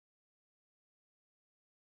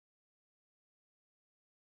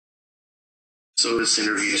So this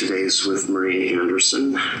interview today is with Marie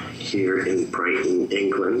Anderson here in Brighton,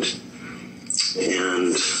 England.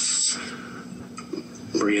 And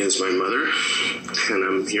Maria is my mother, and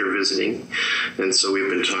I'm here visiting. And so we've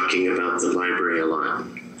been talking about the library a lot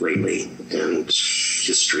lately, and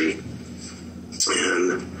history.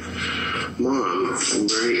 And Mom, I'm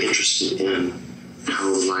very interested in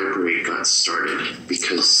how the library got started,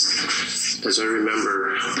 because as I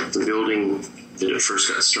remember, the building that it first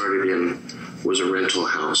got started in was a rental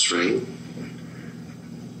house, right?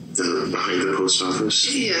 Behind the post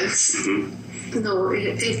office? Yes. Mm-hmm. No,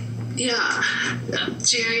 yeah.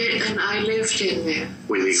 Jerry and I lived in there.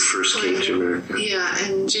 When you first came to America? Yeah,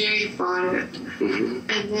 and Jerry bought it. Mm-hmm.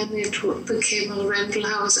 And then it became a rental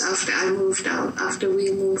house after I moved out, after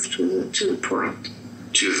we moved to the point.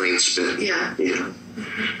 To Lane Spit? Yeah. Yeah.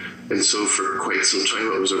 Mm-hmm. And so for quite some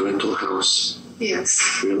time it was a rental house?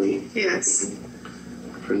 Yes. Really? Yes.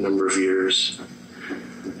 For a number of years.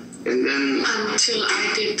 And then... Until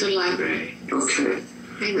I did the library. Okay.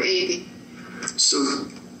 In 80. So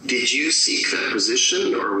did you seek that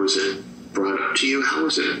position, or was it brought up to you? How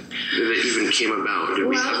was it that it even came about? Did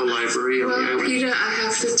we have a library on the island? Peter, I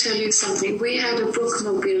have to tell you something. We had a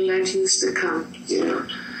bookmobile that used to come. Yeah.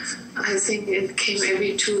 I think it came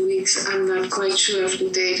every 2 weeks. I'm not quite sure of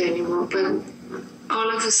the date anymore, but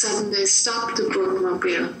all of a sudden they stopped the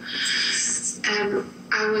bookmobile. And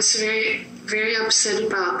I was very, very upset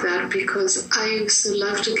about that, because I used to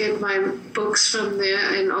love to get my books from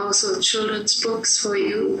there, and also children's books for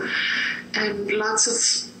you. And lots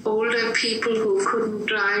of older people who couldn't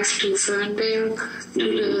drive to Ferndale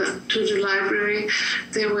to the library,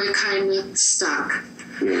 they were kind of stuck.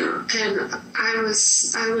 Yeah. And I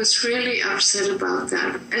was really upset about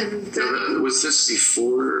that. And then, was this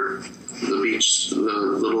before the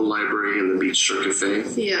little library in the Beach Shore Cafe?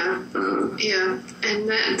 Yeah. Yeah. And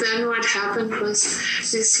then what happened was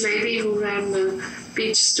this lady who ran the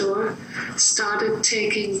beach store started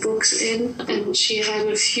taking books in, and she had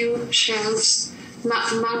a few shelves,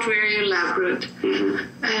 not very elaborate,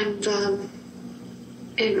 and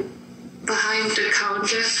behind the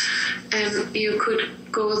counter, and you could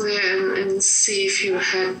go there and see if you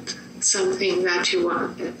had something that you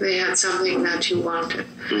wanted. They had something that you wanted.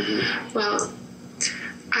 Mm-hmm. Well,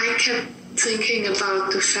 I kept thinking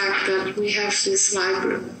about the fact that we have this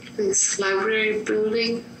library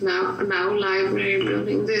building, now library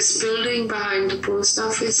building, this building behind the post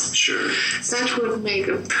office. Sure. That would make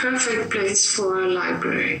a perfect place for a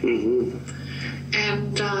library. Mm-hmm.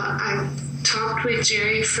 And I talked with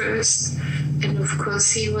Jerry first, and of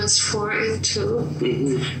course he was for it too.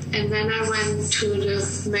 Mm-hmm. And then I went to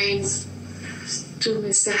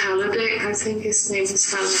Mr. Halliday. I think his name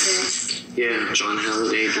is Halliday. Yeah, John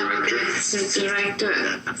Halliday, director. The director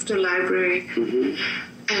of the library,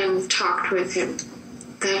 and talked with him.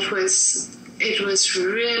 It was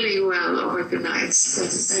really well organized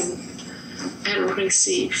and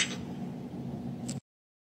received.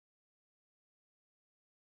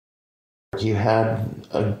 You had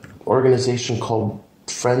an organization called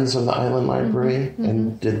Friends of the Island Library,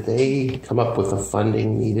 and did they come up with the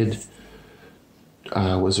funding needed?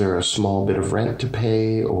 Was there a small bit of rent to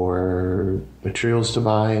pay, or materials to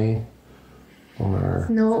buy, or?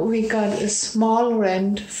 No, we got a small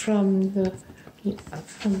rent from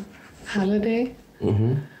Halliday.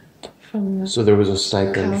 Mm-hmm. So there was a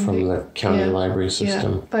stipend from the county library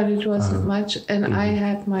system. Yeah, but it wasn't much, and I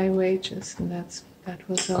had my wages, and that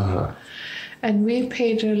was all. And we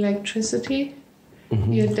paid electricity.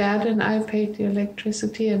 Your dad and I paid the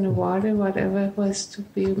electricity and the water, whatever was to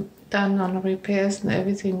be done on repairs and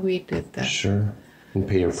everything, we did that. Sure. And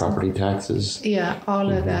pay your property taxes. Yeah,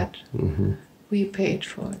 all of that. We paid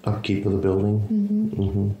for it. Upkeep of the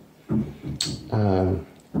building.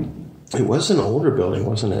 It was an older building,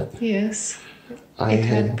 wasn't it? Yes. It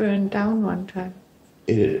had burned down one time.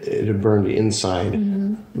 It had burned inside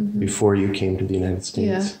before you came to the United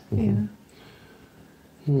States. Yeah.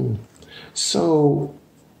 So,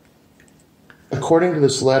 according to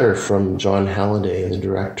this letter from John Halliday, the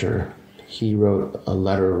director, he wrote a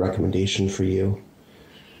letter of recommendation for you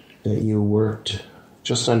that you worked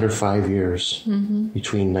just under 5 years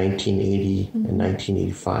between 1980 and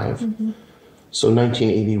 1985. So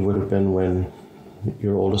 1980 would have been when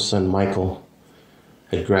your oldest son, Michael,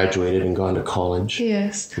 had graduated and gone to college.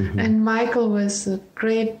 Yes, and Michael was a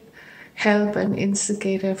great help and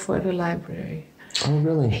instigator for the library. Oh,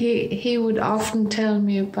 really? He would often tell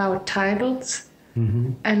me about titles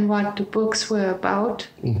and what the books were about,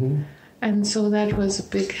 and so that was a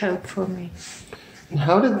big help for me.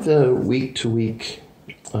 How did the week-to-week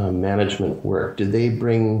management work? Did they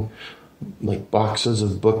bring like boxes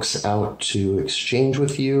of books out to exchange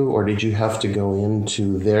with you, or did you have to go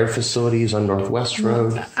into their facilities on Northwest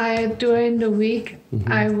Road? During the week,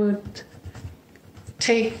 I would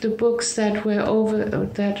take the books that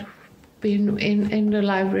been in the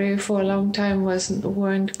library for a long time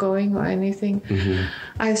weren't going or anything.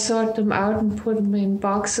 I sort them out and put them in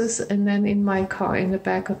boxes, and then in my car, in the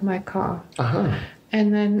back of my car.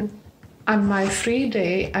 And then on my free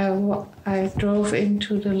day, I drove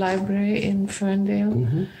into the library in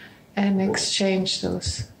Ferndale and exchanged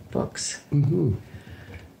those books.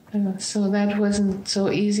 So that wasn't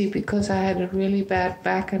so easy because I had a really bad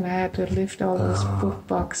back and I had to lift all those book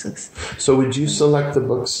boxes. So would you select the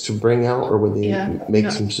books to bring out, or would they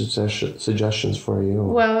make some suggestions for you?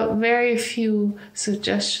 Well, very few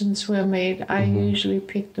suggestions were made. I usually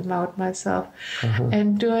picked them out myself.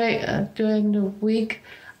 And during the week,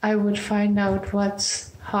 I would find out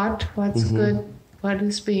what's hot, what's good, what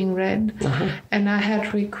is being read. And I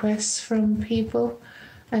had requests from people,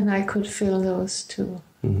 and I could fill those too.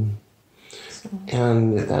 So.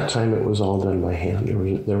 And at that time, it was all done by hand.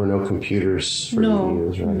 There were no computers for you to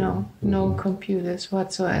use, right? No computers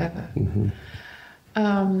whatsoever.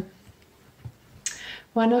 One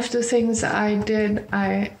of the things I did,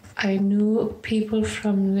 I knew people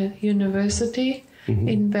from the university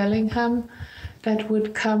in Bellingham that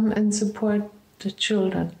would come and support the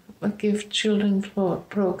children, or give children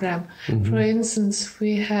program. For instance,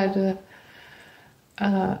 we had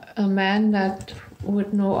a man that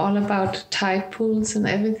would know all about tide pools and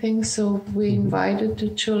everything, so we invited the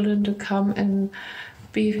children to come and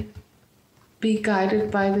be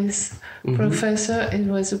guided by this professor. It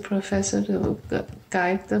was a professor to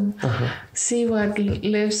guide them, see what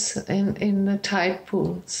lives in the tide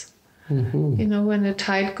pools. You know, when the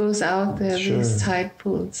tide goes out, there are these tide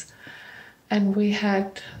pools. And we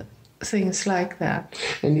had things like that.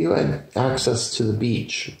 And you had access to the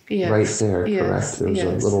beach right there, correct? There was a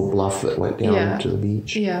little bluff that went down to the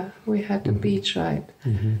beach. Yeah, we had the beach right.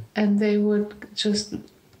 And they would just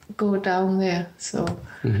go down there. So,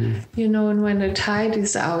 you know, and when the tide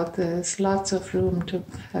is out, there's lots of room to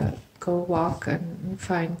go walk and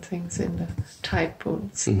find things in the tide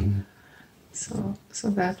pools. So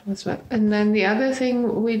that was what. And then the other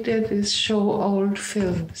thing we did is show old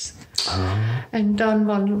films. And Don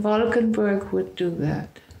von Valkenburg would do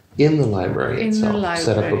that. In the library itself? In the library.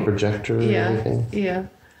 Set up a projector and everything?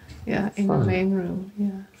 Yeah, in the main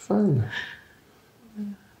room, Fun.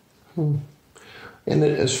 And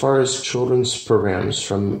as far as children's programs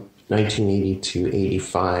from 1980 to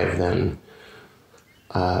 85, then,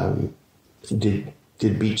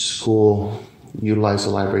 did Beach School utilize the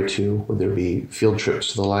library too? Would there be field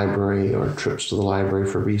trips to the library or trips to the library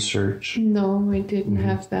for research? No, we didn't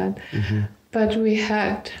have that. But we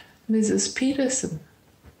had Mrs. Peterson,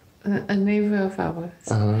 a neighbor of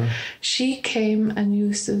ours. She came and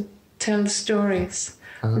used to tell stories,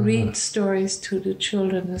 read stories to the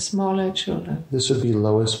children, the smaller children. This would be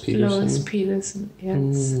Lois Peterson? Lois Peterson,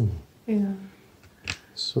 yes. Yeah.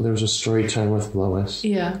 So there was a story time with Lois.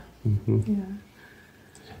 Yeah.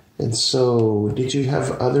 And so, did you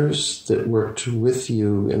have others that worked with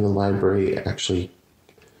you in the library actually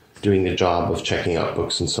doing the job of checking out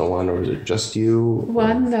books and so on, or was it just you?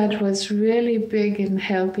 One that was really big in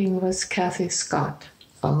helping was Kathy Scott.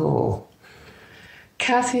 Oh.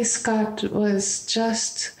 Kathy Scott was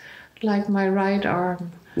just like my right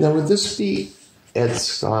arm. Now, would this be Ed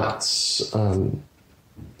Scott's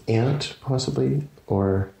aunt, possibly?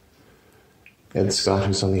 Or Ed Scott,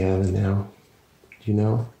 who's on the island now? Do you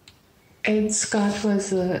know? Ed Scott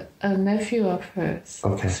was a nephew of hers,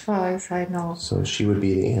 as far as I know. So she would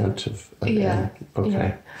be the aunt of Ed. Okay.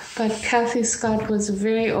 Yeah. But Kathy Scott was a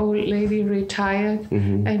very old lady, retired,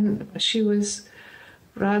 and she was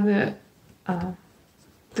rather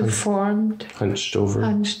deformed. Hunched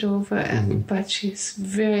over. But she's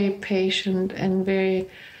very patient and very...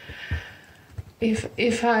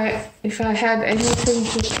 If I had anything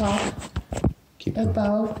to talk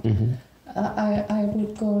about... I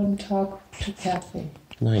would go and talk to Kathy.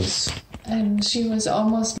 Nice. And she was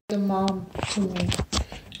almost like a mom to me.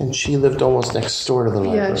 And she lived almost next door to the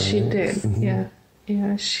library. Yeah, she did.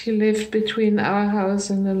 Yeah, she lived between our house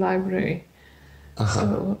and the library.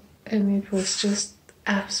 So, and it was just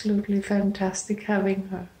absolutely fantastic having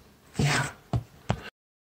her. Yeah.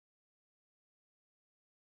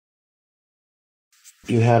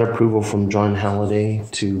 You had approval from John Halliday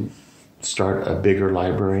to start a bigger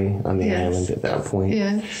library on the island at that point.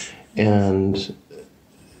 Yes. And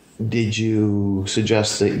did you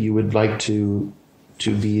suggest that you would like to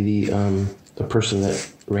be the person that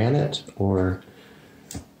ran it, or?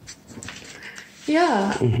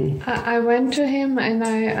 Yeah, I went to him and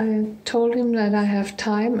I told him that I have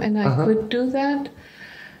time and I could do that.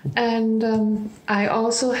 And I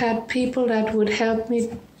also had people that would help me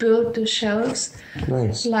build the shelves.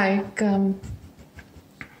 Nice. Like, Don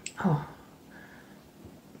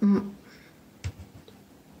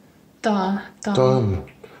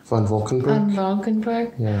Von Valkenburg. Van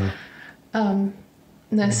Valkenburg. Yeah.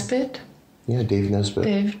 Nesbitt. Yeah, Dave Nesbitt.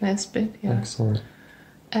 Dave Nesbitt, yeah. Excellent.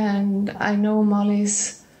 And I know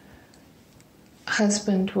Molly's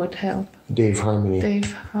husband would help. Dave Harmony.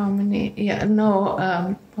 Dave Harmony. Yeah,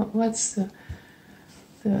 no, what's the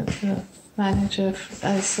manager?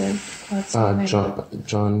 I said, what's the name?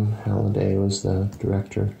 John Halliday was the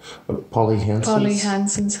director. Polly Hansen. Polly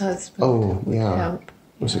Hansen's husband. Oh, would yeah. help.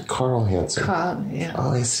 Was it Carl Hansen? Carl, yeah.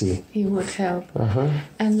 Oh, I see. He would help. Uh-huh.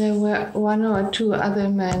 And there were one or two other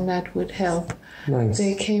men that would help. Nice.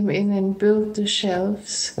 They came in and built the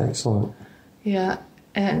shelves. Excellent. Yeah,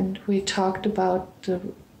 and we talked about the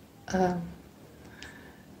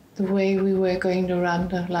way we were going to run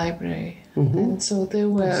the library. And so they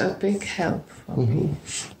were a big help for me,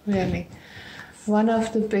 really. One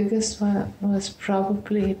of the biggest one was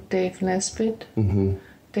probably Dave Nesbitt,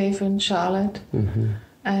 Dave and Charlotte.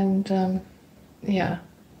 And yeah,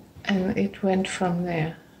 and it went from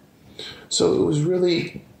there. So it was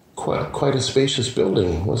really quite a spacious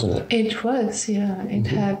building, wasn't it? It was, yeah. It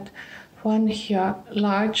had one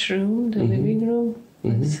large room, the living room,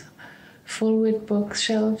 was full with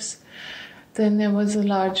bookshelves. Then there was a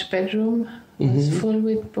large bedroom, was full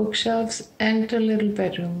with bookshelves, and the little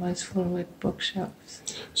bedroom was full with bookshelves.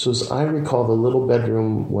 So as I recall, the little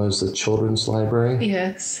bedroom was the children's library?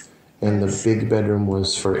 Yes. And the big bedroom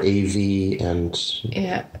was for AV and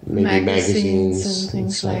maybe magazines and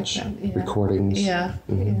things such, like that. Yeah. Recordings. Yeah,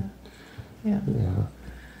 yeah.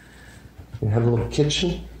 It had a little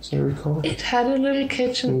kitchen, as I recall. It had a little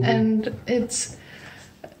kitchen, and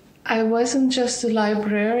I wasn't just a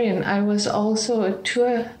librarian, I was also a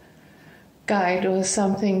tour guide or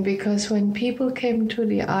something, because when people came to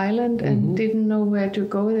the island and didn't know where to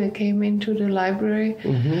go, they came into the library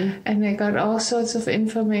and they got all sorts of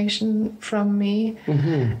information from me.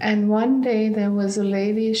 And one day there was a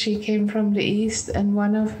lady, she came from the east, and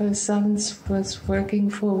one of her sons was working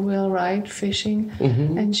for Will Wright fishing,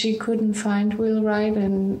 and she couldn't find Will Wright,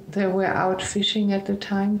 and they were out fishing at the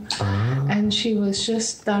time. And she was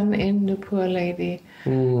just done in, the poor lady.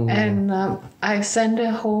 And I sent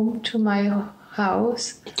her home to my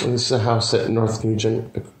house. And this is a house at North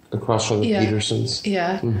Nugent, across from the Petersons.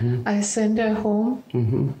 Yeah. I sent her home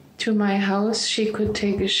to my house. She could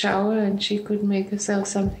take a shower and she could make herself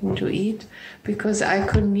something to eat, because I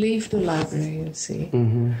couldn't leave the library, you see.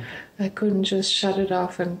 I couldn't just shut it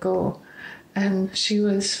off and go. And she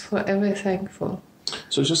was forever thankful.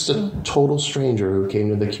 So just a total stranger who came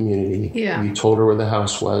to the community. Yeah. You told her where the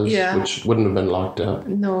house was, Yeah. which wouldn't have been locked up.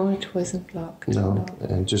 No, it wasn't locked. No.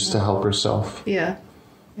 And just to help herself. Yeah.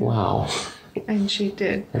 Wow. And she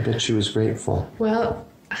did. I bet she was grateful. Well,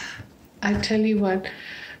 I tell you what,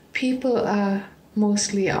 people are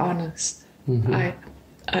mostly honest.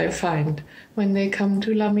 I find when they come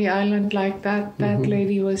to Lummi Island like that, that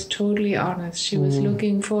lady was totally honest. She was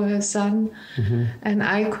looking for her son, and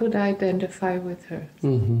I could identify with her.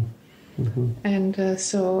 And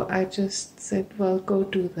so I just said, well, go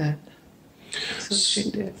do that. So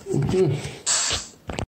she did.